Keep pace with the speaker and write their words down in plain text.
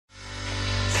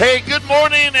Hey, good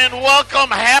morning and welcome.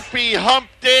 Happy Hump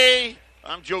Day.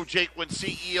 I'm Joe Jaquin,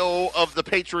 CEO of the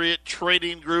Patriot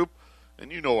Trading Group.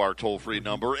 And you know our toll-free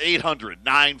number,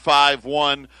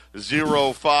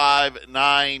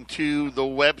 800-951-0592. The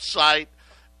website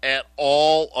at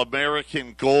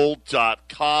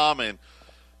allamericangold.com. And,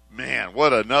 man,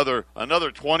 what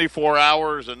another 24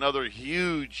 hours, another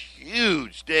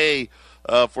huge day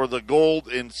for the gold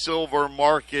and silver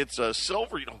markets.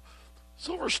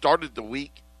 Silver started the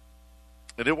week,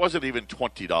 and it wasn't even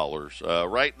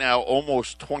 $20. Right now,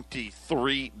 almost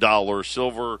 $23.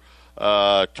 Silver,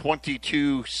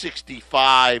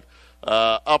 $22.65,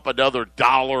 up another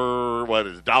dollar. What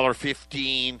is it,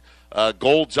 $1.15?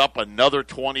 Gold's up another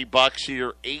 $20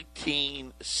 here,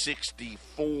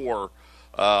 $18.64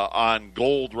 on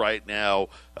gold right now.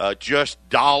 Just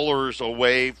dollars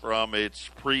away from its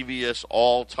previous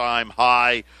all-time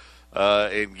high.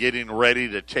 And getting ready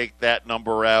to take that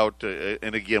number out.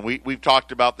 And again, we've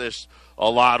talked about this a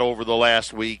lot over the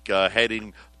last week,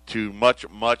 heading to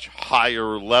much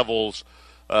higher levels.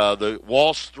 The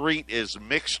Wall Street is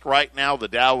mixed right now. The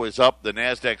Dow is up, the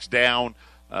Nasdaq's down,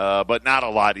 but not a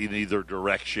lot in either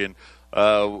direction.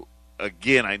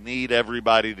 Again, I need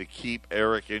everybody to keep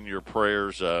Eric in your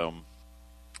prayers.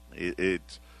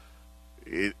 It's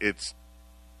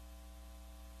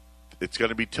going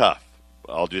to be tough.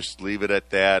 I'll just leave it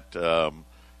at that.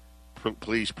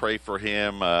 Please pray for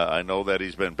him. I know that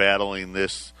he's been battling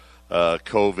this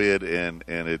COVID,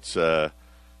 and it's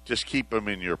just keep him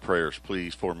in your prayers,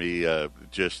 please, for me.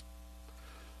 Just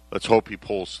let's hope he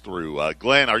pulls through.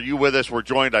 Glenn, are you with us? We're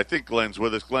joined. I think Glenn's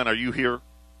with us. Glenn, are you here?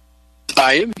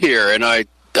 I am here, and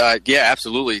yeah,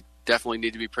 absolutely, definitely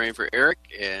need to be praying for Eric,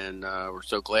 and we're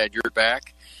so glad you're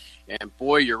back. And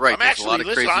boy, you're right.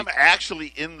 I'm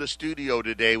actually in the studio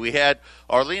today.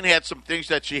 Arlene had some things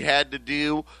that she had to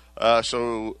do,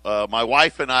 so my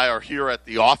wife and I are here at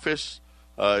the office.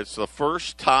 It's the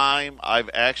first time I've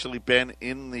actually been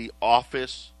in the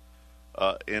office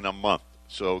in a month.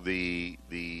 So the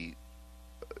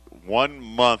 1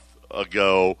 month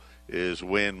ago is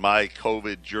when my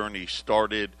COVID journey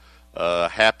started.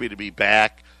 Happy to be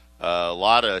back. A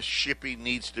lot of shipping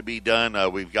needs to be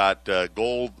done. We've got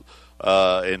gold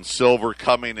and silver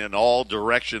coming in all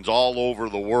directions, all over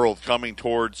the world, coming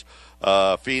towards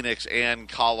Phoenix and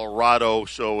Colorado.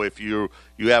 So if you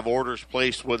have orders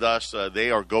placed with us,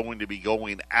 they are going to be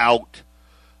going out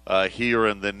here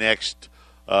in the next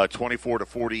 24 to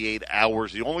 48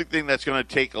 hours. The only thing that's going to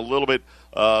take a little bit,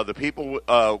 the people,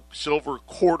 silver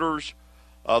quarters,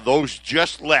 those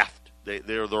just left.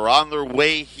 They're on their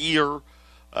way here.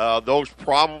 Those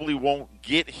probably won't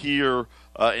get here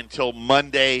until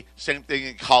Monday. Same thing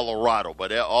in Colorado.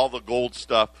 But all the gold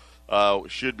stuff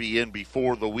should be in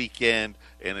before the weekend,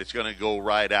 and it's going to go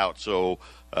right out. So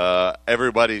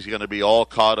everybody's going to be all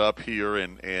caught up here.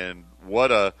 And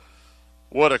what a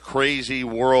crazy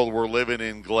world we're living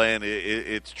in, Glenn.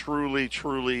 It's truly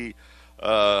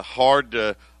hard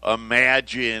to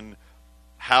imagine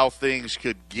how things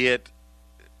could get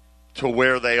to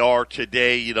where they are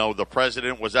today. You know, the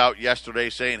president was out yesterday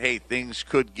saying, hey, things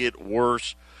could get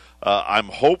worse. I'm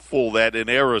hopeful that in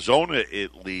Arizona,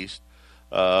 at least,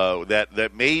 that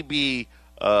maybe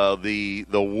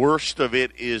the worst of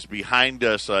it is behind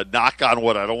us. Knock on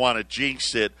wood. I don't want to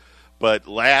jinx it, but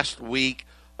last week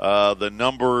the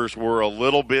numbers were a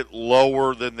little bit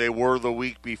lower than they were the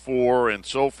week before, and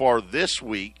so far this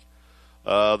week,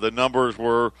 the numbers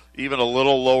were even a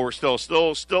little lower,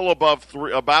 still above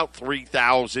about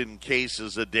 3,000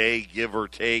 cases a day, give or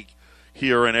take,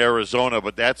 here in Arizona.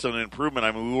 But that's an improvement.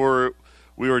 I mean,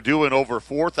 we were doing over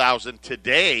 4,000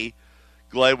 today.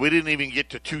 Glad we didn't even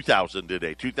get to 2,000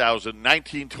 today.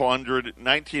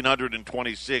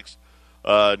 1,926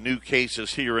 new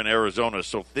cases here in Arizona.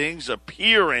 So things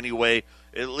appear anyway,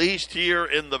 at least here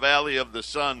in the Valley of the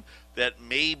Sun, that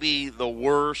maybe the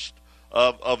worst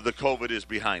of the COVID is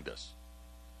behind us.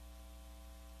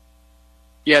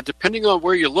 Yeah, depending on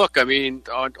where you look. I mean,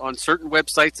 on certain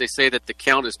websites, they say that the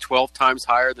count is 12 times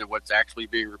higher than what's actually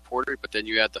being reported. But then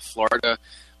you had the Florida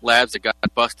labs that got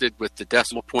busted with the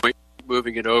decimal point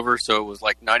moving it over. So it was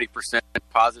like 90%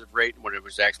 positive rate when it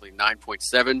was actually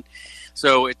 9.7.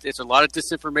 So it's a lot of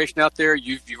disinformation out there.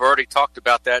 You've already talked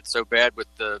about that so bad with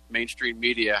the mainstream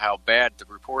media, how bad the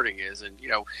reporting is. And,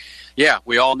 yeah,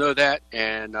 we all know that.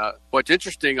 And what's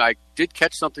interesting, I did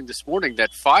catch something this morning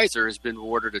that Pfizer has been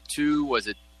awarded a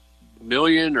 $2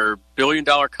 million or $billion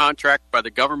contract by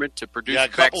the government to produce a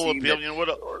vaccine.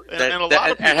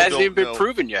 That hasn't even been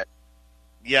proven yet.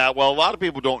 Yeah, well, a lot of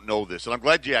people don't know this, and I'm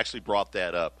glad you actually brought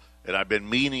that up. And I've been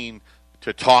meaning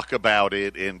to talk about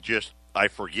it, and just I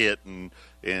forget, and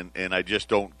and I just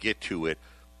don't get to it.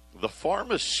 The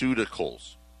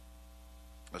pharmaceuticals,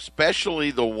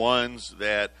 especially the ones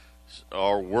that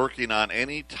are working on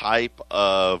any type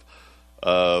of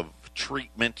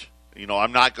treatment.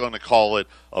 I'm not going to call it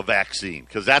a vaccine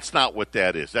because that's not what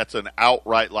that is. That's an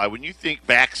outright lie. When you think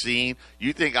vaccine,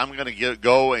 you think I'm going to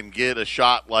go and get a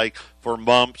shot like for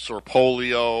mumps or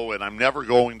polio, and I'm never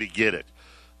going to get it.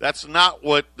 That's not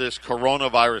what this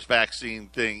coronavirus vaccine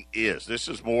thing is. This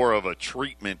is more of a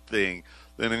treatment thing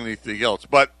than anything else.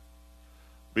 But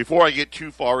before I get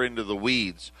too far into the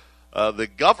weeds, the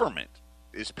government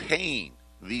is paying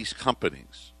these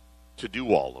companies to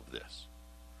do all of this.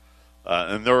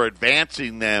 And they're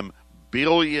advancing them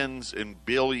billions and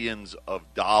billions of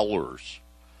dollars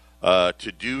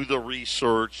to do the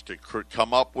research, to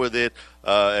come up with it.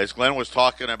 As Glenn was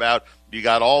talking about, you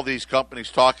got all these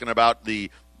companies talking about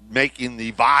making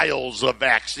the vials of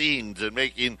vaccines and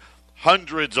making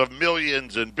hundreds of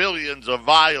millions and billions of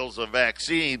vials of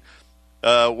vaccine.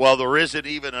 Well, there isn't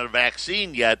even a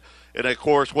vaccine yet. And, of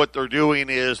course, what they're doing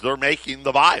is they're making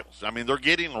the vials. I mean, they're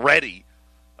getting ready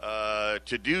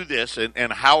to do this.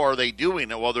 And how are they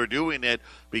doing it? Well, they're doing it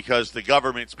because the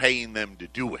government's paying them to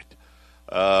do it.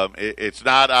 It's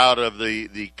not out of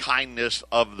the kindness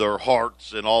of their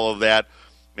hearts and all of that.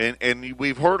 And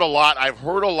we've heard a lot. I've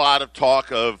heard a lot of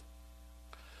talk of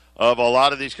a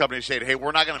lot of these companies saying, hey,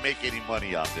 we're not going to make any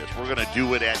money on this. We're going to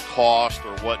do it at cost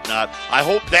or whatnot. I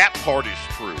hope that part is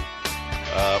true.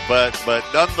 But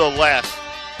nonetheless,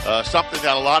 something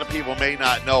that a lot of people may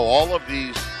not know, all of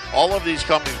these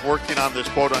companies working on this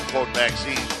quote-unquote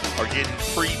vaccine are getting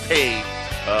prepaid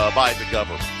by the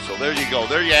government. So there you go.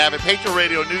 There you have it. Patriot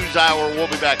Radio News Hour. We'll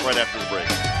be back right after the break.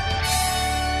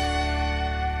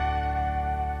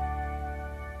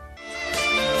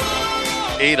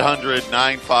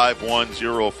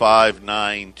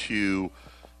 (800-951-0592).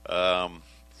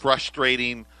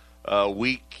 Frustrating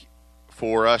week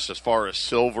for us as far as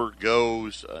silver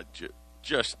goes.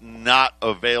 Just not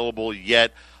available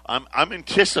yet. I'm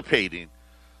anticipating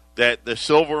that the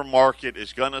silver market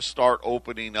is going to start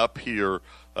opening up here.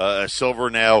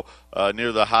 Silver now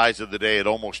near the highs of the day at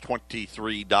almost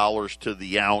 $23 to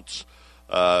the ounce.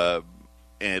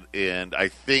 And I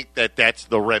think that's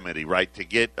the remedy, right? To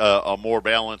get a more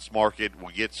balanced market, we'll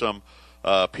get some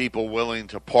people willing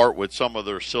to part with some of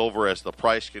their silver as the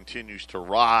price continues to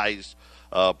rise.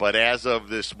 But as of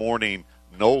this morning,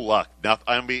 no luck.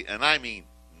 I mean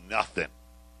nothing.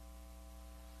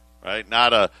 Right?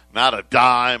 Not a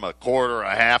dime, a quarter,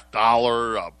 a half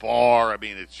dollar, a bar. I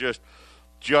mean, it's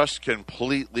just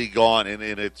completely gone. And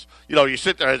it's, you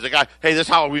sit there as a guy, hey, this is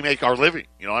how we make our living.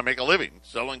 I make a living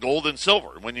selling gold and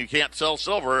silver. When you can't sell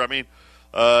silver, I mean,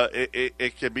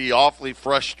 it can be awfully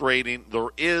frustrating.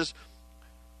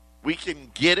 We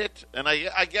can get it, and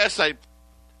I guess I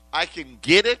can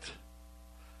get it,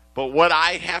 but what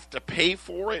I have to pay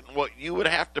for it and what you would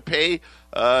have to pay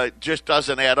just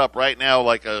doesn't add up. Right now,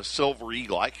 like a Silver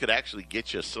Eagle, I could actually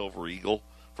get you a Silver Eagle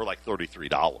for like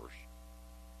 $33.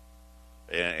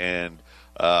 And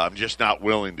I'm just not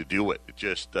willing to do it.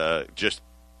 Just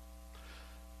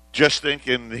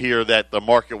thinking here that the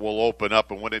market will open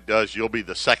up, and when it does, you'll be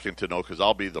the second to know because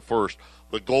I'll be the first.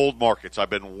 The gold markets, I've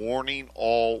been warning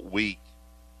all week.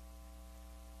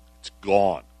 It's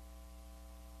gone.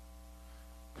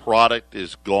 Product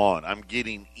is gone. I'm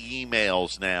getting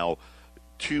emails now,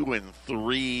 2 and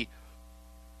 3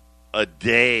 a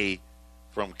day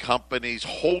from companies,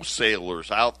 wholesalers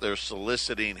out there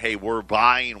soliciting, hey, we're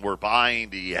buying.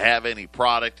 Do you have any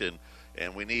product? And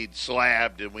we need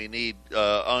slabbed, and we need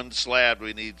unslabbed.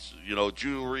 We need,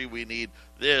 jewelry. We need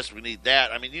this. We need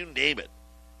that. I mean, you name it.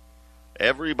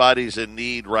 Everybody's in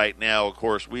need right now. Of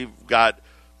course, we've got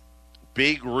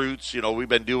big roots. We've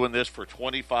been doing this for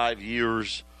 25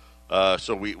 years.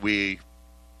 So we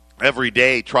every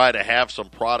day try to have some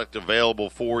product available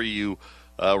for you.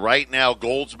 Right now,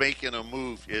 gold's making a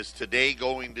move. Is today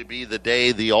going to be the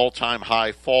day the all-time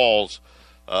high falls?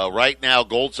 Right now,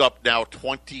 gold's up now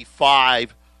 $25,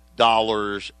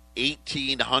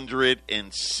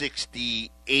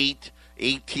 1868,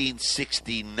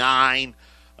 1869,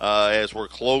 as we're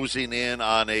closing in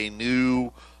on a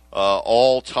new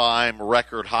all-time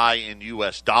record high in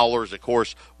U.S. dollars. Of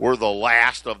course, we're the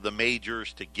last of the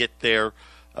majors to get there.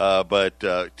 But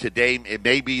today, it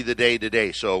may be the day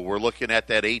today. So we're looking at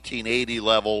that 1880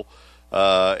 level.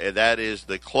 And that is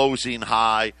the closing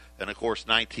high. And, of course,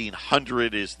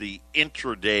 1900 is the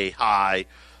intraday high.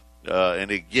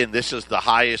 And, again, this is the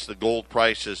highest the gold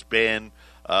price has been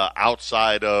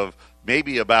outside of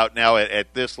maybe about now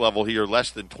at this level here,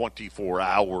 less than 24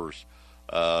 hours.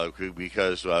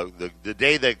 because the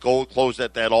day that gold closed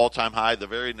at that all-time high, the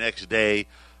very next day,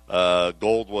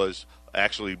 gold was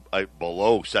actually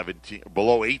below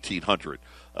 1,800.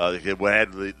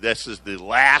 This is the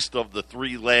last of the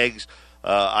three legs.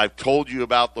 I've told you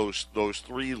about those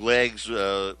three legs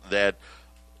that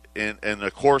in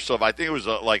the course of, I think it was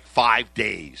like 5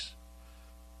 days,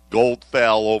 gold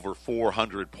fell over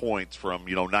 400 points from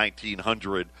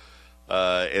 1,900.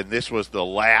 And this was the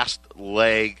last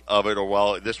leg of it,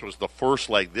 this was the first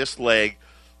leg. This leg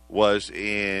was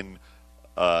in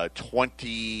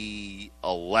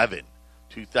 2011.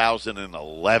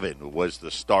 2011 was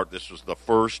the start. This was the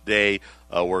first day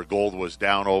where gold was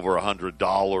down over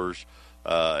 $100,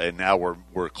 and now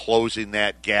we're closing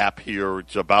that gap here.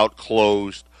 It's about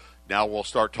closed. Now we'll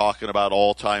start talking about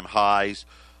all-time highs.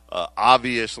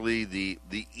 Obviously, the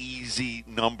easy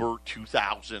number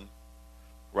 2,000.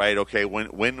 Right. Okay.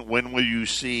 When will you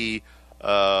see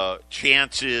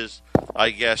chances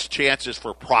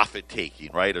for profit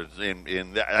taking? Right.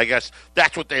 And I guess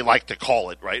that's what they like to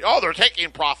call it. Right. Oh, they're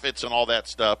taking profits and all that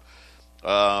stuff.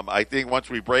 I think once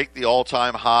we break the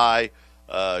all-time high,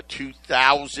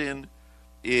 2,000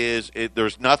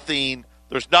 there's nothing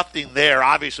there.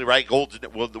 Obviously, right. Gold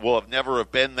will have never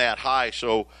have been that high.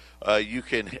 So you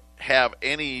can have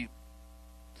any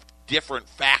different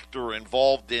factor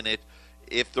involved in it.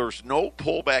 If there's no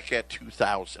pullback at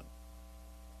 2,000,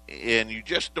 and you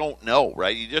just don't know,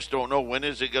 right? You just don't know when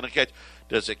is it going to catch.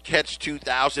 Does it catch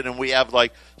 2,000 and we have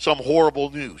like some horrible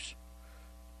news?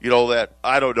 That,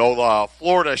 I don't know,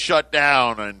 Florida shut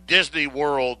down and Disney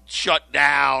World shut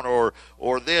down or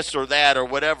this or that or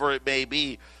whatever it may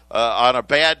be. On a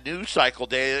bad news cycle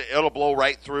day, it'll blow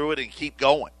right through it and keep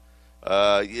going.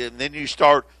 And then you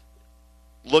start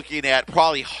looking at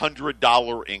probably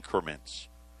 $100 increments.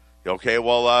 Okay,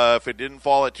 well, if it didn't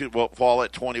fall at 2, will it fall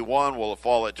at 21? Will it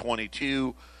fall at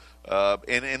 22?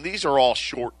 And these are all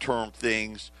short-term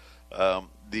things.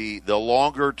 The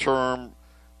longer term,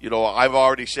 I've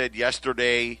already said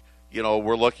yesterday,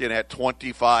 we're looking at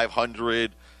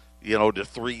 2,500, to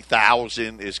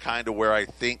 3,000 is kind of where I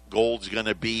think gold's going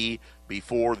to be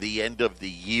before the end of the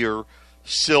year.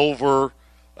 Silver,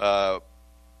 I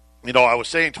was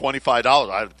saying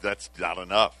 $25. That's not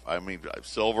enough. I mean,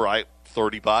 silver,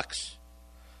 $30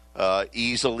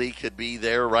 easily could be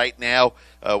there right now.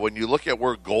 When you look at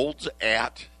where gold's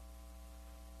at,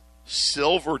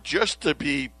 silver, just to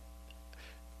be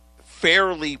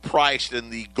fairly priced in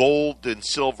the gold and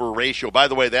silver ratio. By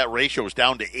the way, that ratio is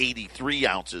down to 83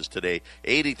 ounces today.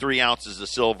 83 ounces of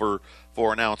silver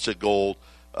for an ounce of gold.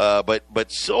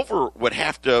 But silver would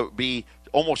have to be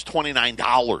almost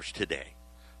 $29 today.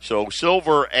 So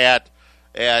silver at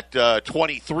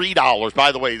 $23.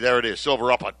 By the way, there it is.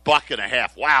 Silver up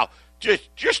 $1.50. Wow.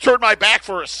 Just turned my back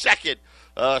for a second.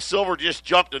 Silver just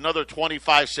jumped another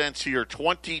 25 cents here.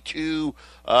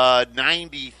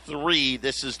 $22.93.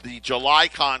 This is the July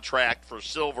contract for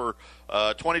silver.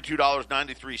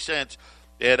 $22.93.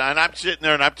 And I'm sitting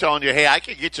there and I'm telling you, hey, I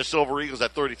can get you Silver Eagles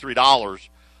at $33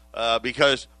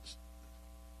 because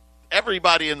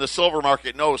everybody in the silver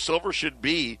market knows silver should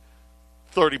be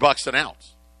 $30 an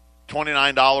ounce.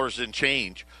 $29 and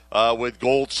change, with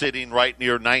gold sitting right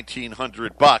near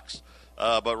 $1,900.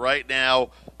 But right now,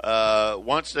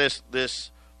 once the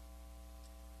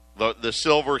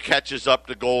silver catches up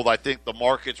to gold, I think the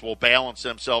markets will balance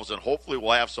themselves, and hopefully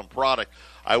we'll have some product.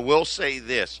 I will say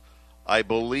this: I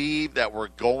believe that we're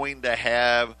going to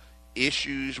have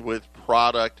issues with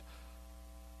product,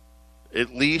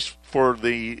 at least for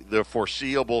the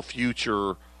foreseeable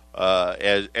future.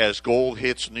 As gold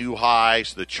hits new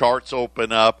highs, the charts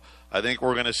open up, I think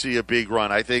we're going to see a big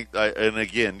run. I think, and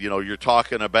again, you're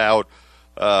talking about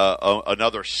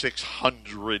another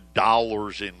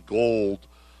 $600 in gold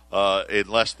in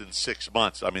less than 6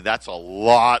 months. I mean, that's a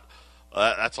lot.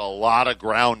 That's a lot of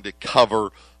ground to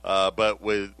cover. But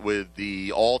with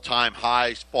the all-time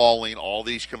highs falling, all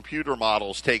these computer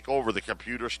models take over. The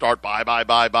computers start buy,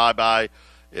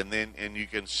 and you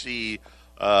can see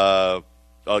gold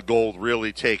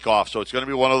really take off. So it's going to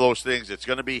be one of those things. It's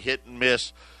going to be hit and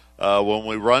miss. When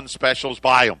we run specials,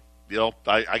 buy them.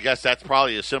 I guess that's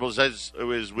probably as simple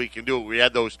as we can do it. We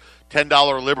had those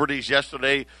 $10 Liberties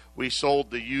yesterday. We sold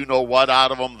the you-know-what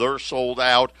out of them. They're sold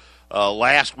out.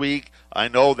 Last week, I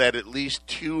know that at least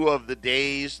 2 of the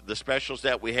days, the specials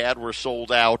that we had were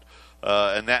sold out.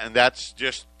 And that's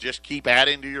just keep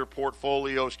adding to your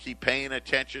portfolios, keep paying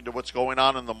attention to what's going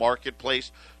on in the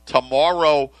marketplace.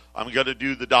 Tomorrow, I'm going to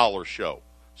do the dollar show.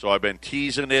 So I've been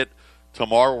teasing it.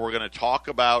 Tomorrow, we're going to talk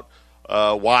about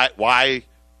why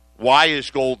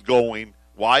is gold going,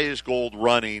 why is gold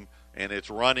running, and it's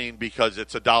running because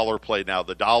it's a dollar play now.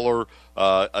 The dollar,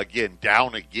 again,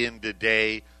 down again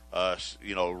today,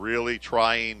 really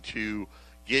trying to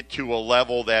get to a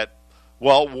level that,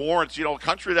 warrants, a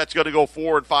country that's going to go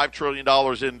 $4 and $5 trillion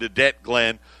into debt,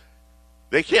 Glenn,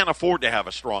 they can't afford to have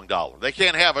a strong dollar. They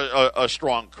can't have a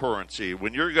strong currency.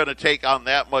 When you're going to take on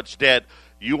that much debt,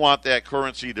 you want that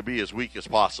currency to be as weak as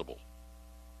possible.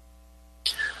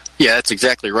 Yeah, that's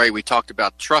exactly right. We talked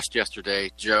about trust yesterday,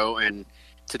 Joe, and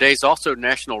today's also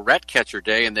National Rat Catcher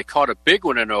Day, and they caught a big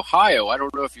one in Ohio. I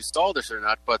don't know if you saw this or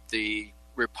not, but the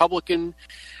Republican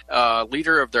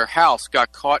leader of their House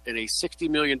got caught in a $60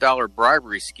 million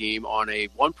bribery scheme on a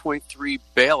 $1.3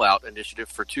 bailout initiative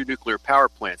for 2 nuclear power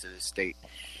plants in his state.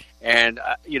 And,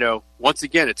 once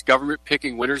again, it's government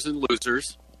picking winners and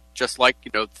losers, just like,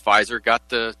 Pfizer got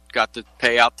the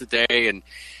payout today. And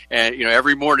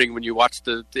every morning when you watch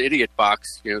the Idiot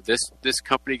Box, this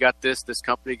company got this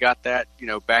company got that.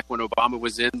 Back when Obama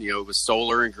was in, it was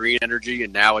solar and green energy,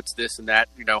 and now it's this and that.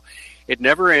 It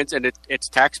never ends, and it's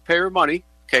taxpayer money.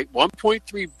 Okay,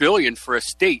 $1.3 billion for a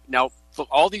state. Now,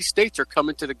 all these states are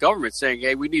coming to the government saying,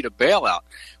 "Hey, we need a bailout."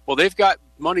 Well, they've got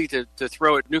money to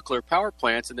throw at nuclear power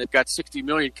plants, and they've got $60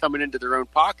 million coming into their own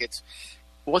pockets.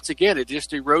 Once again, it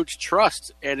just erodes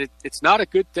trust, and it's not a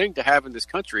good thing to have in this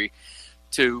country.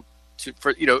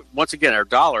 Once again, our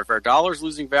dollar. If our dollar is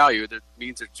losing value, that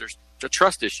means that there's a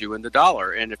trust issue in the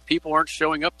dollar. And if people aren't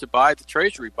showing up to buy the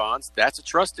Treasury bonds, that's a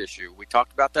trust issue. We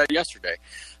talked about that yesterday.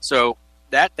 So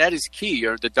that is key.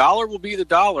 The dollar will be the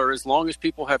dollar as long as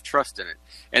people have trust in it.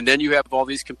 And then you have all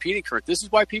these competing currencies. This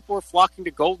is why people are flocking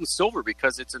to gold and silver,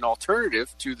 because it's an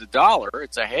alternative to the dollar.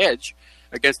 It's a hedge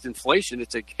against inflation.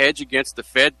 It's a hedge against the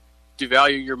Fed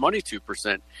devaluing your money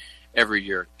 2% every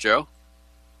year. Joe?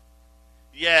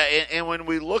 Yeah, and when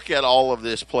we look at all of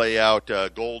this play out,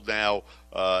 gold now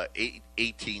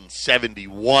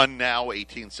 1871 now,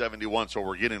 1871, so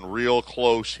we're getting real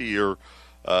close here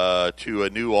to a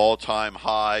new all-time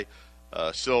high.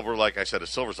 Silver, like I said,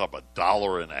 silver's up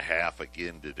 $1.50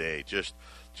 again today. Just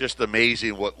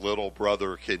amazing what little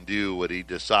brother can do when he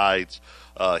decides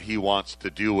he wants to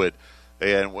do it.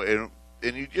 And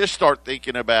you just start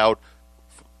thinking about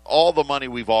all the money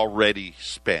we've already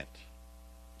spent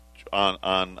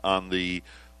on the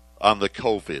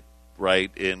COVID, right?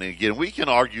 And again, we can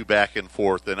argue back and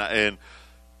forth, and I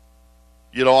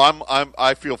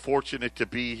feel fortunate to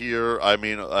be here. I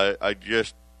mean, I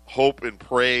just hope and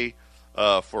pray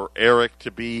for Eric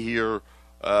to be here.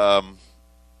 But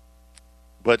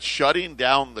shutting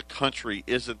down the country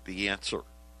isn't the answer.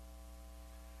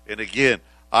 And again,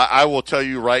 I will tell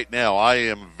you right now, I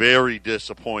am very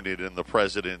disappointed in the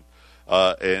president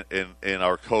in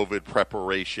our COVID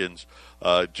preparations.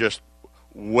 Just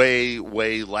way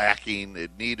lacking.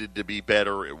 It needed to be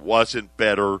better. It wasn't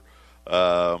better.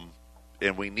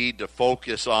 And we need to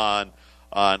focus on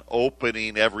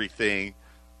opening everything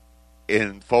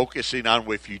and focusing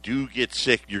on, if you do get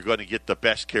sick, you're going to get the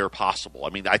best care possible. I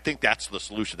mean, I think that's the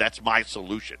solution. That's my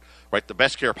solution, right? The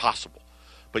best care possible.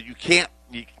 But you can't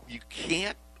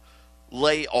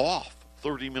lay off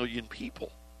 30 million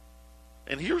people.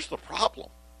 And here's the problem.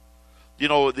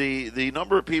 The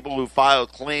number of people who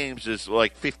filed claims is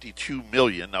like 52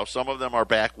 million. Now, some of them are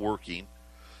back working,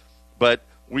 but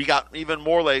we got even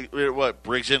more like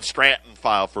Briggs & Stratton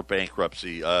filed for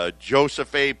bankruptcy.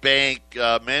 Joseph A. Bank,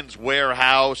 Men's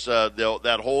Warehouse,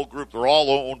 that whole group, they're all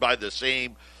owned by the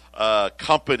same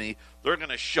company. They're going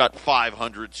to shut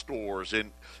 500 stores,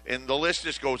 and the list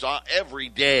just goes on every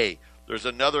day. There's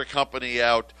another company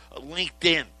out,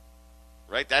 LinkedIn,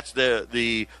 right? That's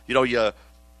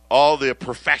all the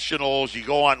professionals. You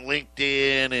go on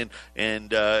LinkedIn,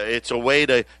 and it's a way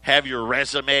to have your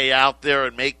resume out there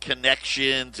and make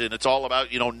connections, and it's all about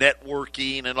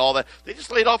networking and all that. They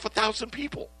just laid off 1,000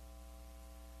 people,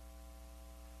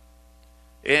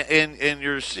 and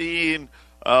you're seeing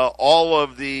all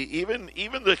of the even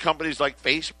the companies like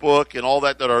Facebook and all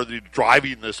that are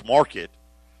driving this market.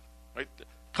 Right?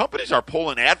 Companies are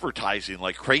pulling advertising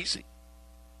like crazy,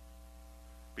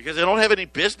 because they don't have any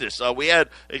business. We had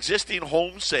existing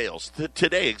home sales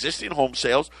today. Existing home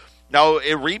sales. Now,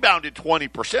 it rebounded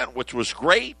 20%, which was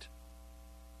great.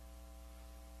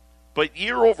 But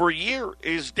year over year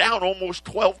is down almost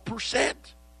 12%.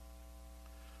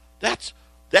 That's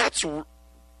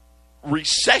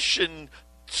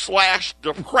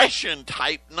recession/depression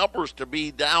type numbers to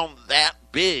be down that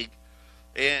big.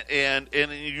 And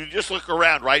you just look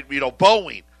around, right?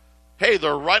 Boeing. Hey,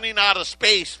 they're running out of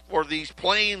space for these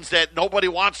planes that nobody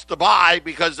wants to buy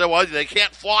because they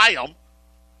can't fly them.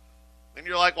 And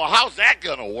you're like, well, how's that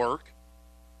going to work?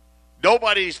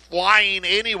 Nobody's flying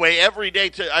anyway. Every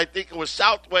day I think it was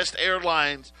Southwest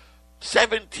Airlines,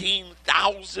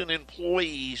 17,000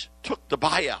 employees took the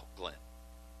buyout, Glenn.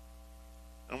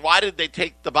 And why did they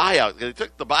take the buyout? They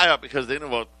took the buyout because they knew,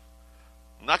 well,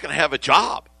 I'm not going to have a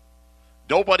job.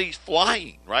 Nobody's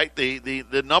flying, right?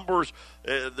 The numbers,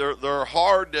 they're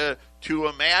hard to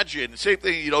imagine. Same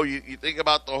thing, you think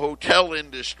about the hotel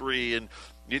industry, and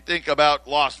you think about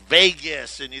Las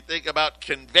Vegas, and you think about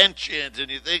conventions, and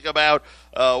you think about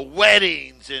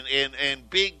weddings and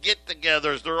big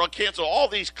get-togethers. They're all canceled. All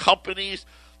these companies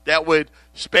that would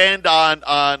spend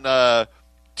on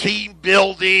team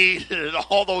building and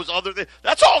all those other things,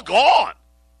 that's all gone.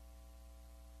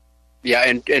 Yeah,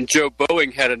 and Joe,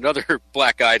 Boeing had another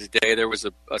black eye today. There was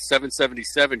a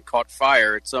 777 caught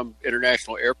fire at some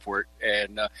international airport,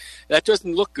 and that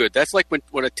doesn't look good. That's like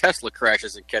when a Tesla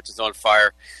crashes and catches on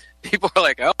fire. People are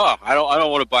like, "Oh, I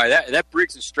don't want to buy that." And that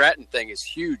Briggs and Stratton thing is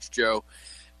huge, Joe.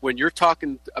 When you're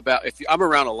talking about, I'm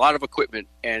around a lot of equipment,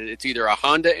 and it's either a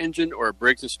Honda engine or a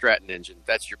Briggs and Stratton engine.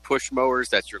 That's your push mowers,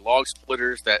 that's your log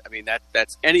splitters.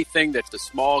 That's anything that's a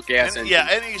small gas engine. Yeah,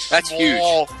 that's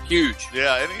huge.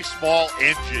 Yeah, any small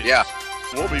engine. Yeah,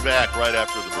 we'll be back right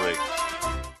after the break.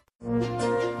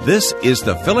 This is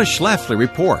the Phyllis Schlafly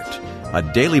Report, a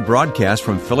daily broadcast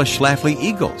from Phyllis Schlafly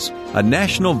Eagles, a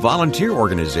national volunteer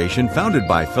organization founded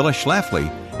by Phyllis Schlafly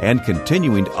and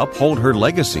continuing to uphold her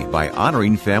legacy by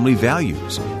honoring family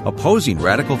values, opposing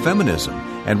radical feminism,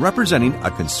 and representing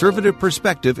a conservative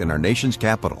perspective in our nation's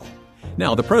capital.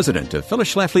 Now, the president of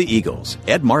Phyllis Schlafly Eagles,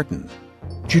 Ed Martin.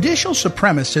 Judicial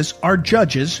supremacists are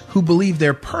judges who believe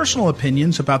their personal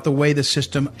opinions about the way the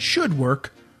system should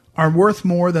work are worth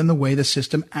more than the way the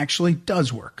system actually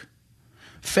does work.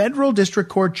 Federal District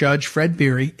Court Judge Fred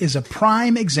Beery is a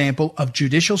prime example of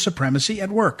judicial supremacy at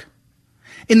work.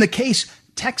 In the case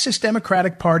Texas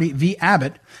Democratic Party v.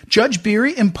 Abbott, Judge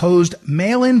Beery imposed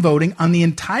mail-in voting on the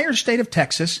entire state of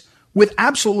Texas with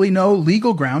absolutely no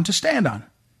legal ground to stand on.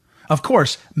 Of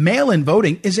course, mail-in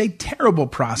voting is a terrible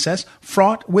process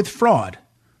fraught with fraud.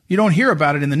 You don't hear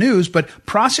about it in the news, but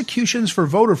prosecutions for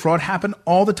voter fraud happen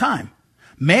all the time.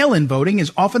 Mail-in voting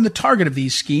is often the target of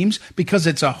these schemes because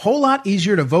it's a whole lot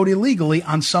easier to vote illegally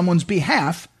on someone's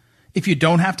behalf if you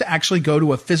don't have to actually go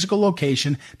to a physical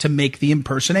location to make the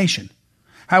impersonation.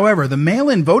 However, the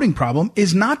mail-in voting problem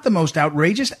is not the most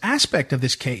outrageous aspect of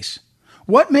this case.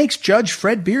 What makes Judge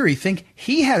Fred Beery think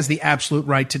he has the absolute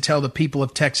right to tell the people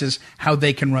of Texas how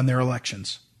they can run their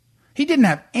elections? He didn't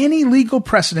have any legal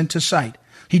precedent to cite.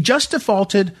 He just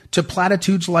defaulted to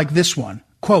platitudes like this one.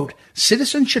 Quote,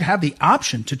 citizens should have the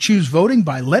option to choose voting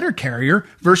by letter carrier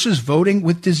versus voting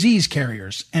with disease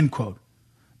carriers, end quote.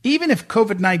 Even if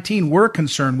COVID-19 were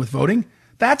concerned with voting,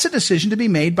 that's a decision to be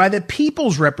made by the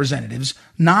people's representatives,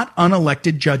 not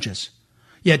unelected judges.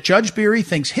 Yet Judge Beery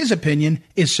thinks his opinion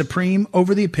is supreme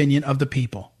over the opinion of the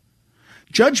people.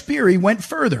 Judge Beery went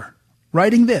further,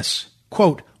 writing this,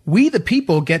 quote, we the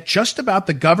people get just about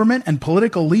the government and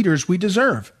political leaders we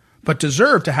deserve, but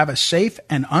deserve to have a safe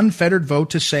and unfettered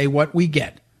vote to say what we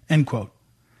get, end quote.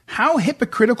 How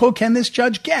hypocritical can this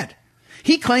judge get?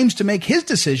 He claims to make his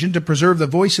decision to preserve the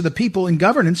voice of the people in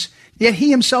governance, yet he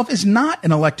himself is not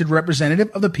an elected representative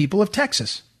of the people of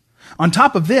Texas. On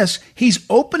top of this, he's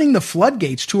opening the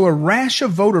floodgates to a rash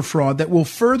of voter fraud that will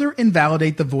further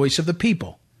invalidate the voice of the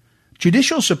people.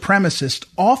 Judicial supremacists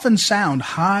often sound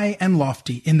high and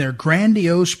lofty in their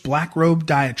grandiose black-robe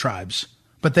diatribes,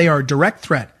 but they are a direct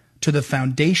threat to the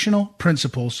foundational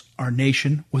principles our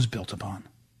nation was built upon.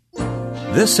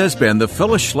 This has been the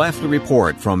Phyllis Schlafly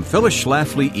Report from Phyllis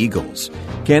Schlafly Eagles.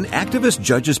 Can activist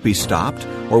judges be stopped,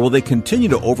 or will they continue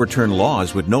to overturn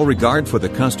laws with no regard for the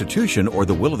Constitution or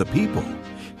the will of the people?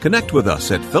 Connect with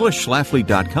us at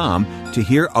phyllisschlafly.com to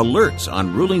hear alerts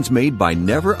on rulings made by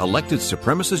never-elected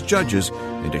supremacist judges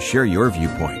and to share your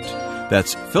viewpoint.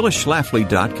 That's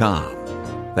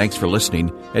phyllisschlafly.com. Thanks for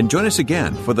listening, and join us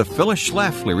again for the Phyllis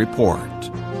Schlafly Report.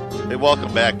 Hey,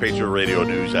 welcome back, Patriot Radio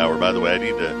News Hour. By the way, I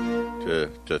need to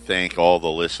thank all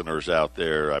the listeners out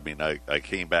there. I mean, I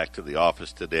came back to the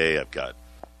office today. I've got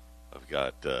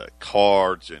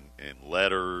cards and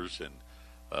letters, and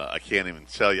I can't even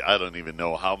tell you. I don't even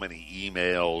know how many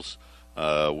emails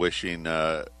wishing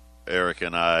Eric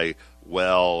and I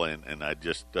well, and I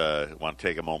just want to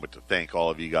take a moment to thank all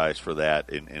of you guys for that.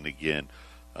 And again,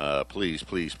 please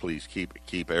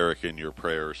keep Eric in your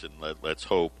prayers, and let's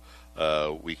hope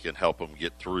we can help him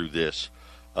get through this.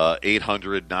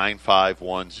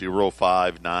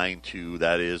 800-951-0592.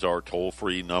 That is our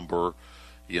toll-free number.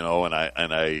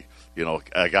 And I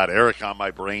got Eric on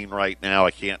my brain right now.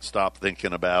 I can't stop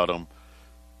thinking about him,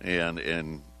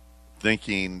 and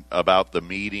thinking about the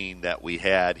meeting that we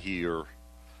had here.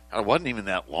 It wasn't even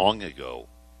that long ago,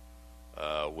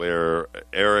 where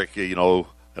Eric, and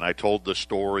I told the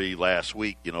story last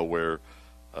week, where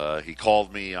he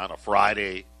called me on a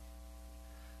Friday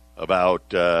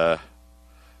about,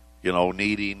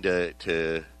 needing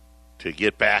to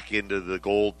get back into the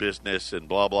gold business and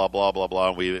blah, blah, blah, blah, blah.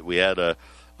 And we had a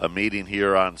meeting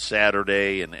here on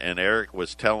Saturday, and Eric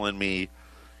was telling me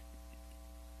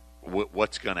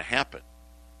what's going to happen.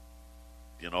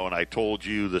 And I told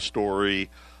you the story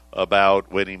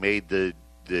about when he made the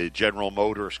General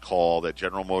Motors call that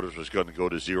General Motors was going to go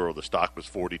to zero. The stock was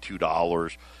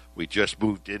 $42. We just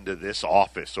moved into this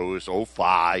office, so it was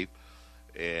 05,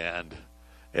 and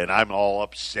I'm all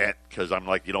upset because I'm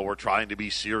like, we're trying to be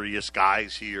serious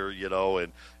guys here,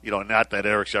 and not that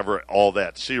Eric's ever all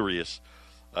that serious,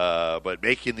 but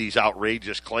making these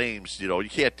outrageous claims, you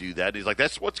can't do that. And he's like,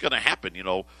 that's what's going to happen,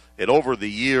 And over the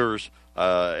years,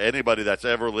 anybody that's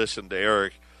ever listened to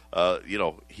Eric,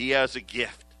 he has a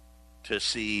gift to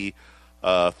see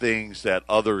things that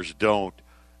others don't.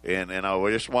 And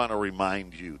I just want to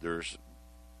remind you, there's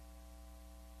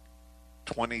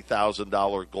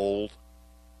 $20,000 gold,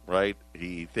 right?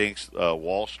 He thinks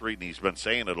Wall Street, and he's been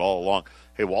saying it all along,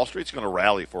 hey, Wall Street's going to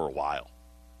rally for a while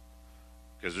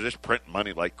because they're just printing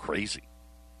money like crazy.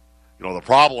 The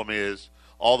problem is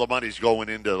all the money's going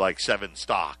into like 7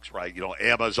 stocks, right?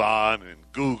 Amazon and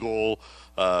Google,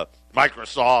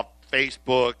 Microsoft,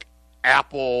 Facebook,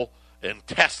 Apple, and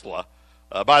Tesla.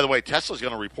 By the way, Tesla's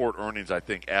going to report earnings, I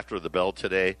think, after the bell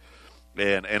today.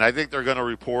 And I think they're going to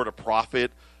report a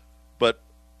profit, but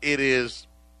it is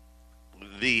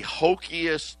the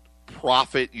hokiest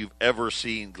profit you've ever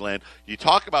seen, Glenn. You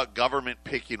talk about government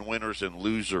picking winners and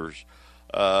losers.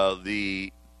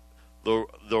 The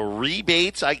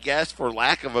rebates, I guess, for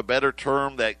lack of a better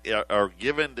term, that are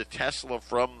given to Tesla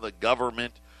from the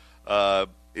government,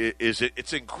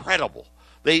 it's incredible.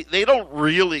 They don't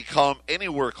really come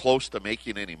anywhere close to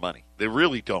making any money. They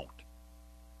really don't.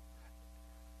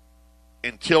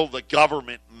 Until the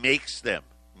government makes them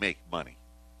make money.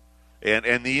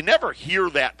 And you never hear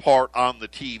that part on the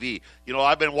TV.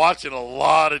 I've been watching a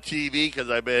lot of TV because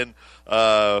I've been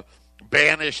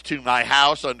banished to my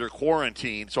house under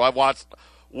quarantine. So I've watched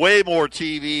way more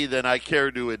TV than I care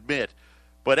to admit.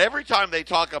 But every time they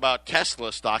talk about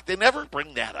Tesla stock, they never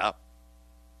bring that up.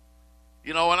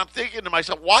 And I'm thinking to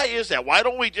myself, why is that? Why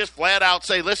don't we just flat out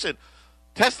say, listen,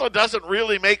 Tesla doesn't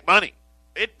really make money.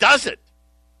 It doesn't.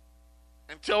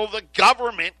 Until the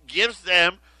government gives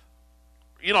them,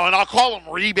 and I'll call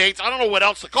them rebates. I don't know what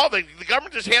else to call them. The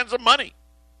government just hands them money.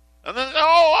 And then,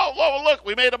 look,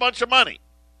 we made a bunch of money.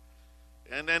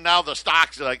 And then now the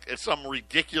stock's like at some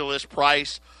ridiculous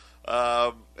price.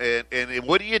 And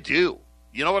what do you do?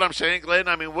 You know what I'm saying, Glenn?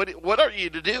 I mean, what are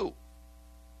you to do?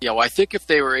 Yeah, well, I think if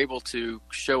they were able to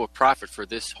show a profit for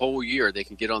this whole year, they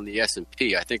can get on the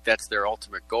S&P. I think that's their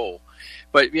ultimate goal.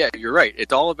 But, yeah, you're right.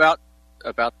 It's all about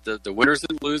the winners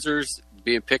and losers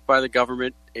being picked by the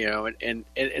government, and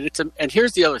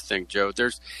here's the other thing, Joe.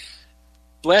 There's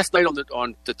last night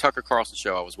on the Tucker Carlson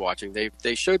show I was watching,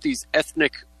 they showed these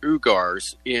ethnic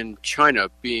Uyghurs in China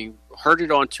being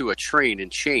herded onto a train in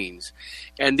chains,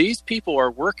 and these people are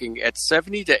working at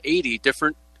 70 to 80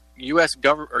 different U.S.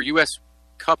 government or U.S.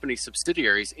 company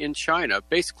subsidiaries in China.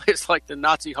 Basically, it's like the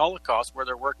Nazi Holocaust where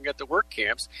they're working at the work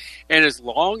camps, and as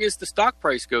long as the stock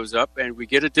price goes up and we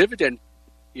get a dividend,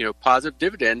 positive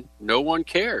dividend, no one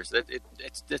cares.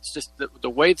 It's just the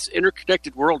way this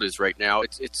interconnected world is right now.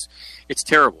 It's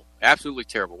terrible, absolutely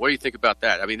terrible. What do you think about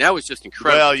that? I mean, that was just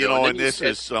incredible. Well, and this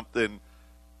is something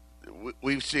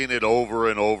we've seen it over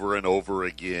and over and over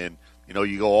again.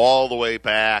 You go all the way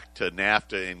back to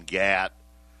NAFTA and GATT.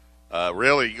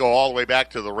 Really, you go all the way back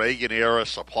to the Reagan era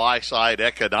supply side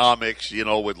economics.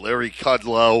 With Larry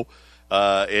Kudlow,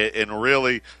 and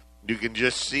really. You can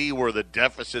just see where the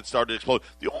deficit started to explode.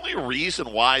 The only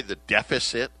reason why the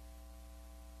deficit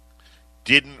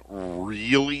didn't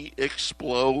really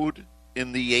explode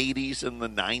in the 80s and the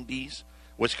 90s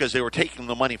was because they were taking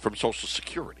the money from Social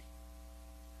Security.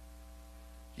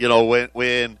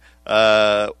 When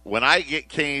I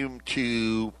came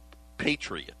to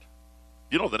Patriot,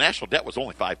 the national debt was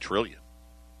only $5 trillion.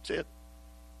 That's it.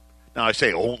 Now, I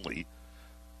say only.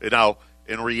 Now,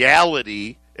 in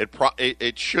reality,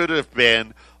 it should have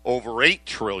been over $8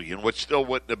 trillion, which still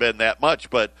wouldn't have been that much.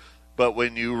 But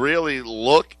when you really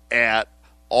look at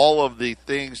all of the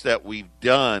things that we've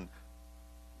done,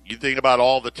 you think about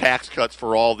all the tax cuts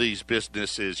for all these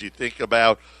businesses. You think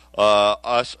about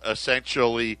us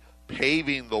essentially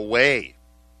paving the way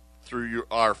through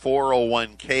our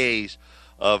 401ks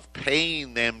of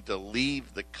paying them to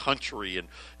leave the country.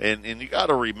 And you got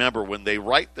to remember, when they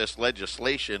write this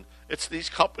legislation, it's these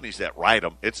companies that write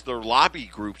them. It's their lobby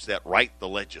groups that write the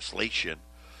legislation.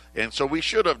 And so we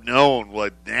should have known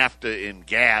with NAFTA and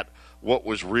GATT what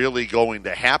was really going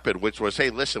to happen, which was, hey,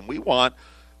 listen, we want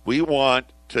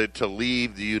to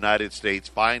leave the United States.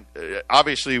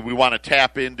 Obviously, we want to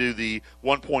tap into the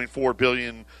 1.4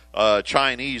 billion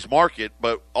Chinese market,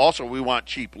 but also we want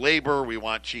cheap labor. We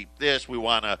want cheap this. We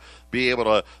want to be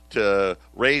able to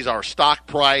raise our stock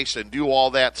price and do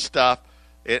all that stuff.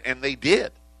 And they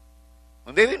did.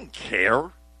 And they didn't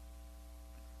care.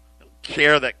 They didn't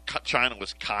care that China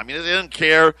was communist. They didn't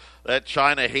care that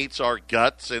China hates our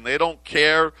guts. And they don't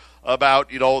care about,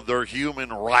 their human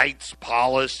rights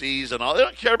policies and all. They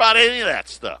don't care about any of that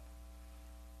stuff.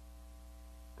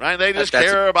 Right? They just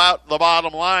care about the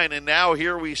bottom line. And now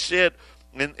here we sit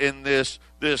in this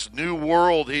new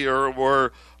world here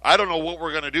where I don't know what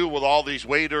we're going to do with all these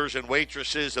waiters and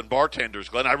waitresses and bartenders,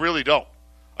 Glenn. I really don't.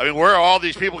 I mean, where are all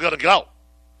these people going to go?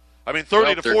 I mean,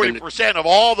 30 to 40% of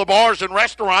all the bars and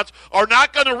restaurants are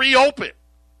not going to reopen.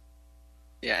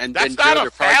 Yeah, and that's not a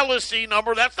fallacy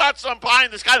number. That's not some pie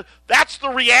in the sky. That's the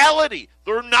reality.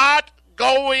 They're not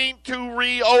going to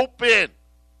reopen.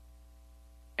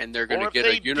 And they're going to get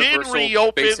a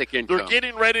universal basic income. They're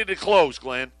getting ready to close,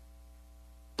 Glenn.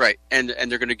 Right, and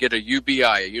they're going to get a UBI,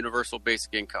 a universal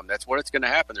basic income. That's what it's going to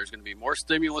happen. There's going to be more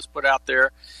stimulus put out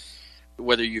there,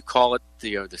 whether you call it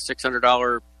the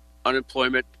 $600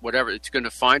 unemployment, whatever. It's going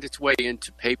to find its way in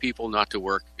to pay people not to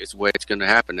work. Is the way it's going to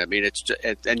happen. I mean, it's just,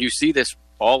 and you see this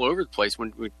all over the place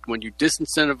when you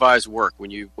disincentivize work,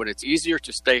 when it's easier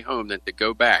to stay home than to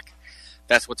go back.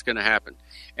 That's what's going to happen.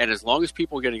 And as long as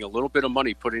people are getting a little bit of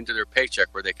money put into their paycheck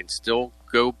where they can still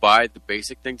go buy the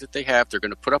basic things that they have, they're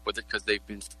going to put up with it because they've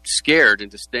been scared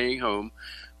into staying home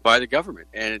by the government.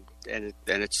 And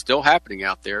it's still happening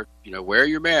out there. Wear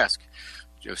your mask,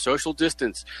 social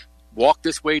distance, walk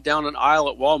this way down an aisle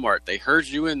at Walmart. They heard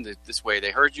you in this way.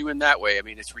 They heard you in that way. I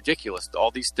mean, it's ridiculous.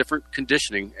 All these different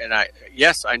conditioning. And I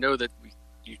know that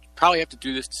you probably have to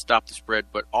do this to stop the spread,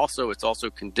 but it's also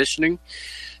conditioning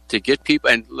to get people,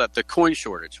 and the coin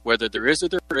shortage, whether there is or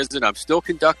there isn't. I'm still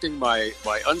conducting my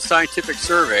unscientific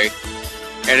survey,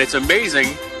 and it's amazing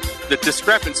the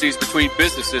discrepancies between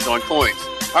businesses on coins.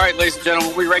 All right, ladies and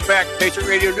gentlemen, we'll be right back. Patriot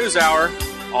Radio News Hour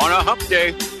on a hump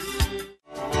day.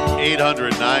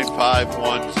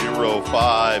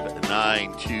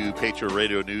 800-951-0592, Patriot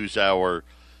Radio News Hour.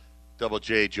 Double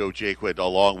J, Joe Jaquid,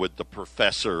 along with the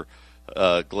professor,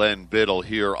 Glenn Biddle,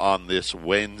 here on this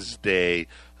Wednesday.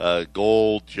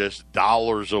 Gold just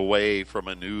dollars away from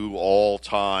a new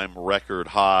all-time record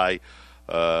high.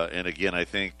 And again, I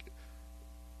think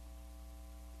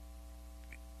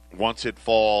once it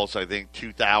falls, I think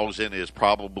 2,000 is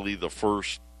probably the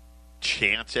first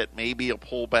chance at maybe a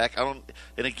pullback. And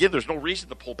again, there's no reason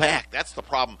to pull back. That's the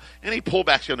problem. Any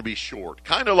pullback's going to be short.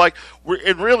 Kind of like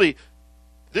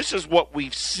this is what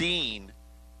we've seen,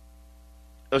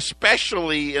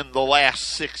 especially in the last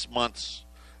 6 months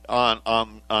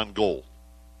on gold.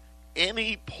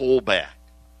 Any pullback,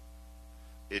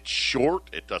 it's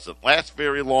short. It doesn't last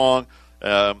very long,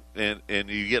 and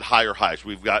you get higher highs.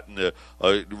 We've gotten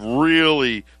a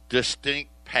really distinct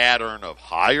pattern of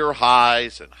higher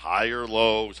highs and higher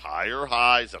lows, higher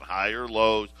highs and higher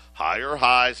lows, higher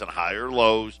highs and higher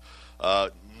lows.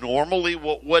 Normally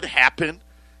what would happen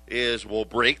is we'll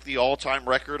break the all-time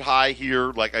record high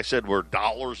here. Like I said, we're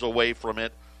dollars away from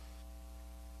it.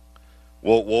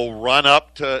 We'll run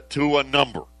up to a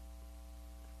number.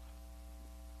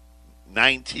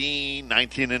 19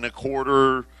 and a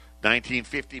quarter,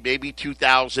 1950, maybe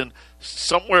 2000,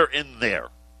 somewhere in there.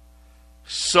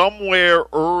 Somewhere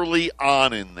early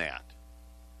on in that,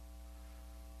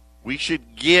 we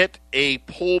should get a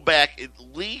pullback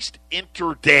at least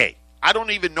intraday. I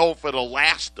don't even know if it'll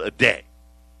last a day,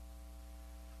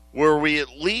 where we at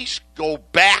least go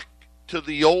back to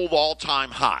the old all-time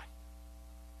high.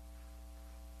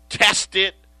 Test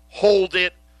it, hold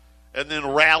it, and then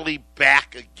rally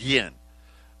back again.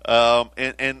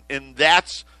 And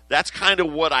that's kind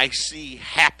of what I see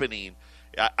happening.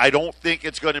 I don't think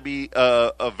it's going to be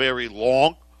a very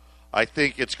long. I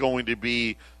think it's going to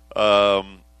be,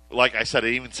 like I said,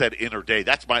 I even said interday.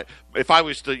 That's if I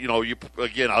was to, I'll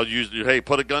use, hey,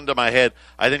 put a gun to my head.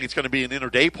 I think it's going to be an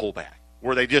interday pullback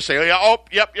where they just say,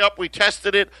 yep, we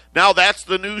tested it. Now that's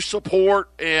the new support.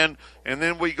 And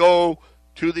then we go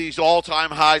to these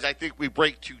all-time highs. I think we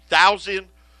break 2,000.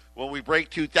 When we break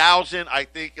 2,000, I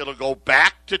think it'll go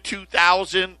back to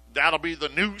 2,000. That'll be the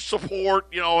new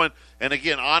support, and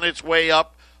again, on its way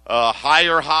up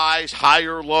higher highs,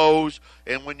 higher lows,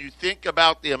 and when you think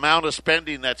about the amount of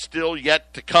spending that's still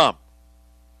yet to come,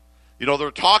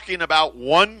 they're talking about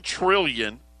 $1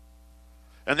 trillion,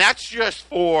 and that's just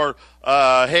for,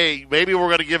 hey, maybe we're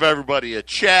going to give everybody a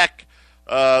check.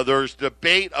 There's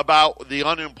debate about the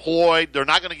unemployed. They're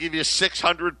not going to give you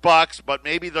 $600, but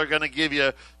maybe they're going to give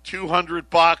you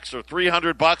 $200 or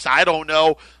 $300. I don't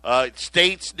know.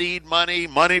 States need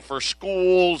money for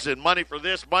schools, and money for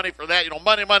this, money for that.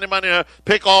 Money.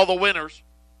 Pick all the winners.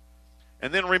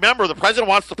 And then remember, the president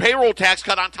wants the payroll tax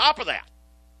cut on top of that.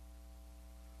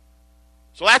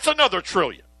 So that's another $1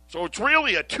 trillion. So it's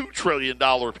really a $2 trillion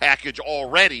package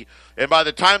already. And by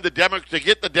the time to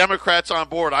get the Democrats on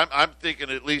board, I'm thinking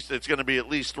at least it's going to be at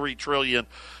least $3 trillion.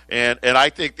 And I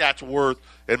think that's worth,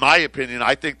 in my opinion,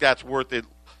 I think that's worth it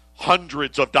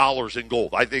hundreds of dollars in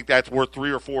gold. I think that's worth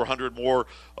 $300 or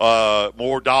 $400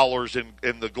 more dollars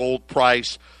in the gold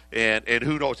price. And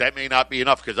who knows, that may not be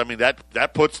enough, because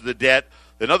that puts the debt,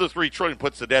 another $3 trillion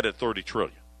puts the debt at $30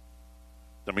 trillion.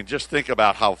 Just think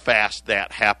about how fast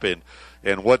that happened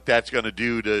and what that's going to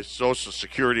do to Social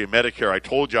Security and Medicare. I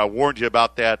told you, I warned you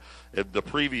about that in the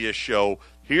previous show.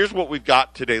 Here's what we've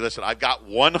got today. Listen, I've got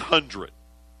 100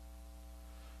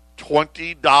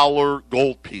 $20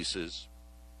 gold pieces.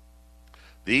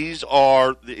 These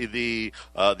are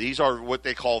these are what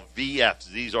they call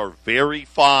VFs. These are very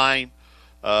fine.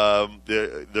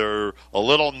 They're a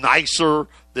little nicer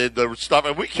than the stuff,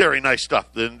 and we carry nice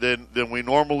stuff than we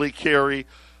normally carry.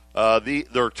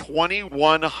 They're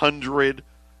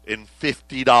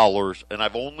 $2,150, and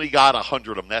I've only got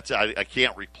 100 of them. That's I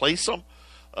can't replace them.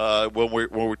 When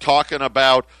we're talking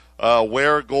about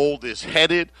where gold is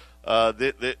headed,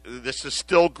 this is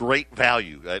still great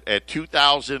value at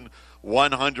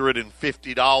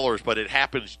 $2,150, but it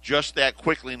happens just that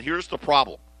quickly. And here's the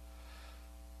problem.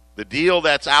 The deal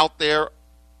that's out there,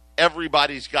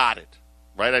 everybody's got it,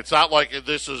 right? It's not like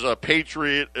this is a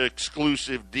Patriot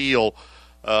exclusive deal.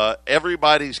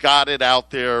 Everybody's got it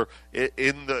out there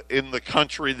in the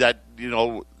country that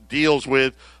deals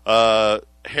with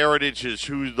Heritage is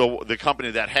who the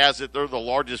company that has it. They're the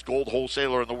largest gold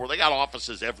wholesaler in the world. They got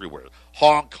offices everywhere: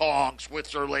 Hong Kong,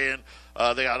 Switzerland.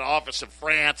 They got an office in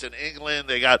France and England.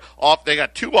 They got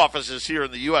 2 offices here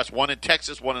in the U.S. One in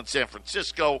Texas, one in San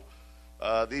Francisco.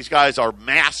 These guys are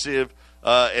massive,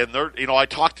 and they're I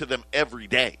talk to them every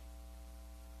day,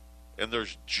 and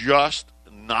there's just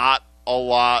not a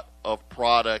lot of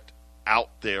product out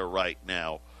there right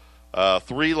now.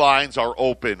 3 lines are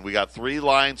open. We got 3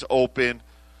 lines open.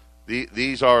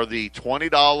 These are the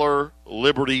 $20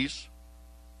 Liberties.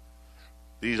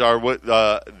 These are what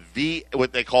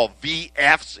they call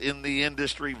VFs in the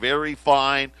industry. Very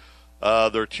fine.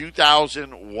 They're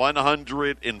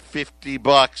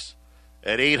 $2,150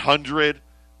 at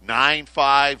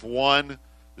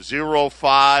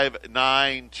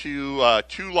 800-951-0592.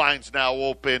 2 lines now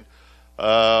open.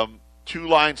 2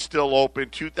 lines still open.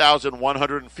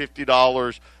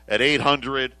 $2,150 at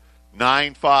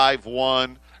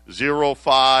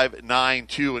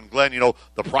 800-951-0592. And Glenn,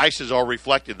 the prices are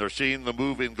reflected. They're seeing the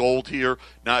move in gold here.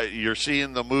 Now you're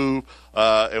seeing the move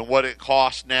and what it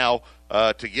costs now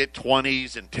to get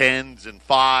 20s and 10s and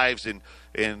 5s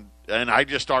and I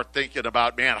just start thinking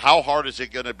about, man, how hard is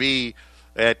it going to be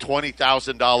at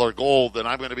 $20,000 gold? And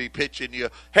I'm going to be pitching you,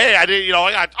 hey, I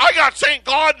got St.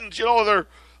 Gaudens, they're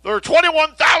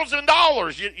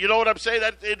 $21,000. You know what I'm saying?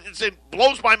 It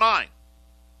blows my mind.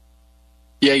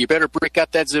 Yeah, you better break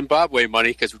out that Zimbabwe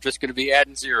money, because we're just going to be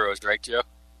adding zeros, right, Joe?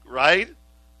 Right.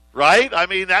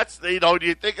 That's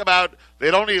you think about, they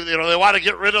don't even they want to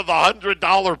get rid of the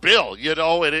 $100 bill.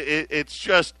 And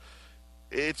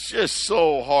it's just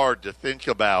so hard to think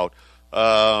about.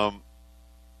 I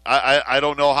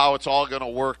don't know how it's all going to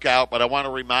work out, but I want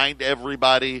to remind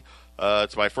everybody,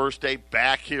 it's my first day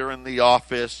back here in the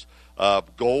office.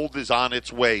 Gold is on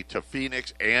its way to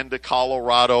Phoenix and to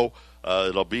Colorado.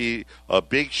 It'll be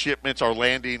big shipments are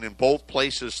landing in both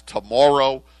places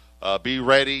tomorrow. Be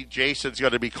ready. Jason's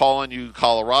going to be calling you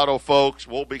Colorado folks.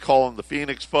 We'll be calling the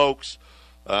Phoenix folks.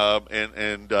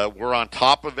 And we're on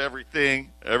top of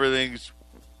everything. Everything's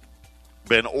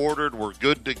been ordered. We're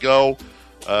good to go.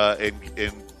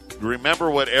 And remember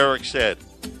what Eric said.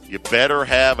 You better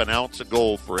have an ounce of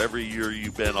gold for every year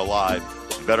you've been alive.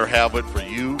 You better have it for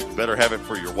you. You better have it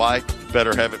for your wife. You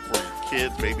better have it for your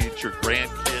kids. Maybe it's your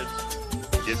grandkids.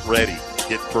 Get ready.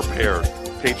 Get prepared.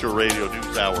 Patriot Radio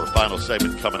News Hour. Final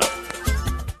segment coming up.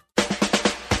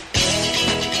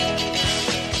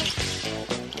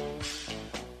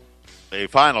 A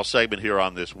final segment here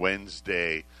on this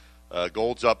Wednesday.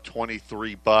 Gold's up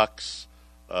 $23.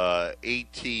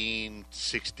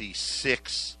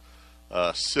 1866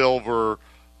 silver.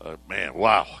 Man,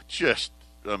 wow, just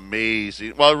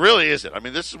amazing. Well, it really isn't. I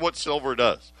mean, this is what silver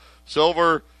does.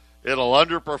 Silver, it'll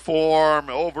underperform,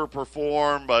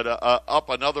 overperform, but up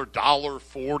another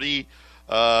 $1.40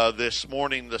 this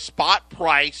morning. The spot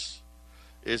price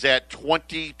is at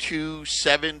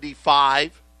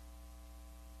 $22.75.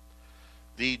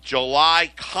 The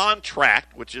July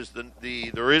contract, which is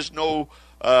there is no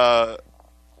August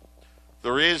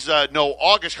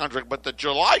contract, but the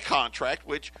July contract,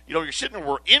 which you're sitting there,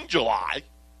 we're in July.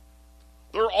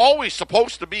 They're always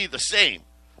supposed to be the same,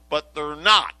 but they're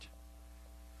not.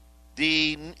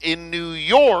 In New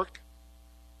York,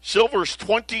 silver's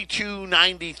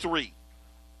 $22.93.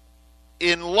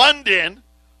 In London,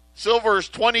 silver's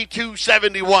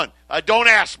 $22.71. Don't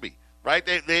ask me. Right,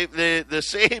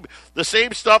 the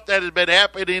same stuff that has been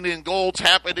happening in gold's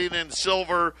happening in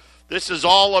silver. This is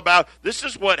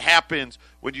what happens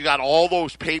when you got all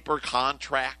those paper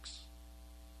contracts.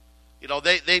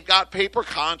 They've got paper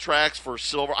contracts for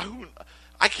silver.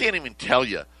 I can't even tell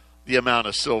you the amount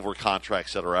of silver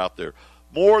contracts that are out there.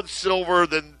 More silver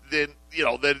than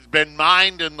that's been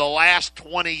mined in the last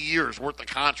 20 years worth of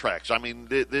contracts. I mean,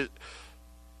 the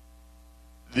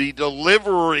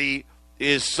delivery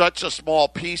is such a small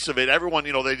piece of it. Everyone,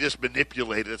 they just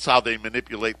manipulate it. It's how they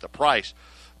manipulate the price.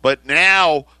 But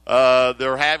now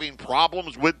they're having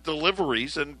problems with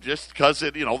deliveries, and just because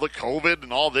of the COVID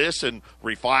and all this, and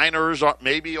refiners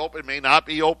may be open, may not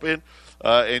be open,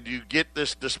 and you get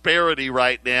this disparity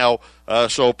right now.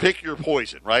 So pick your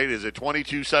poison, right? Is it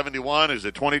 $22.71? Is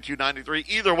it $22.93?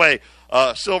 Either way,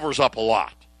 silver's up a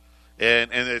lot,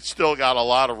 and it's still got a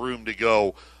lot of room to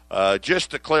go. Just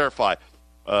to clarify,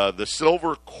 the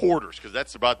silver quarters, because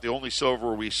that's about the only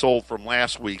silver we sold from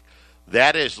last week,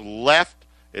 that is left.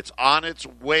 It's on its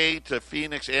way to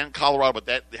Phoenix and Colorado, but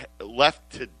that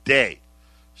left today.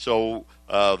 So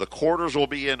the quarters will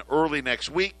be in early next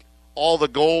week. All the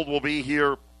gold will be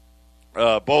here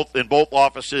both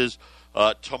offices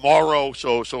tomorrow,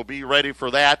 so be ready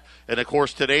for that. And, of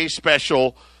course, today's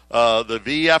special, the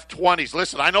VF20s.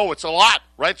 Listen, I know it's a lot,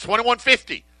 right? It's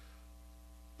 $21.50.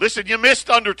 Listen, you missed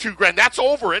under $2,000. That's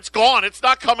over. It's gone. It's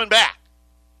not coming back.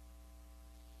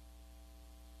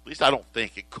 At least I don't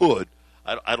think it could.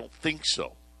 I don't think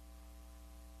so.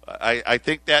 I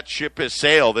think that ship has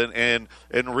sailed. And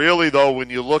really, though, when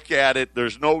you look at it,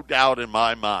 there's no doubt in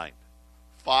my mind,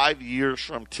 5 years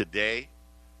from today,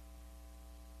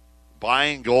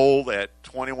 buying gold at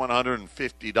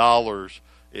 $2,150,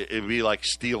 it'd be like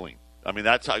stealing. I mean,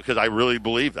 that's because I really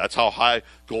believe that's how high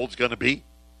gold's going to be.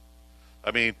 I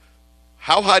mean,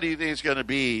 how high do you think it's going to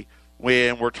be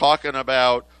when we're talking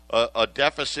about a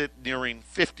deficit nearing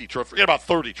 50 trillion? Forget about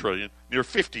 30 trillion, near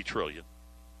 50 trillion.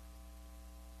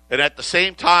 And at the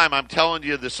same time, I'm telling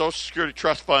you, the Social Security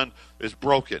Trust Fund is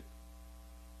broken.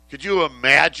 Could you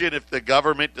imagine if the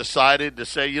government decided to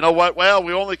say, you know what, well,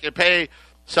 we only can pay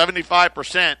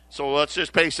 75%, so let's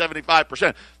just pay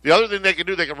 75%. The other thing they can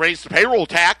do, they can raise the payroll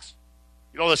tax.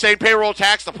 The same payroll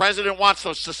tax the president wants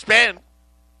to suspend.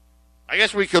 I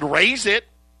guess we could raise it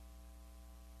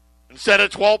instead of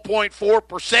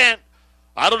 12.4%.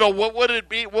 I don't know, what would it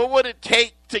be? What would it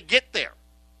take to get there?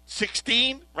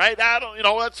 16, right? I don't,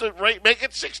 that's a rate. Make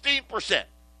it 16%.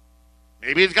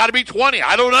 Maybe it's got to be 20.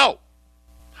 I don't know.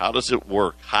 How does it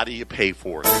work? How do you pay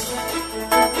for it?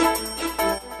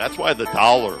 That's why the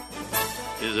dollar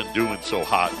isn't doing so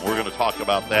hot. We're going to talk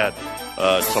about that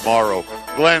tomorrow.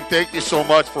 Glenn, thank you so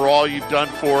much for all you've done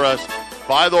for us.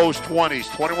 Buy those 20s,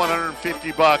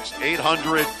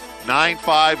 $2,150,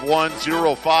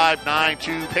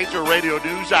 800-951-0592. Patriot Radio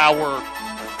News Hour.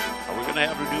 Are we going to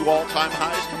have a new all-time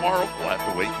highs tomorrow? We'll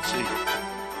have to wait and see.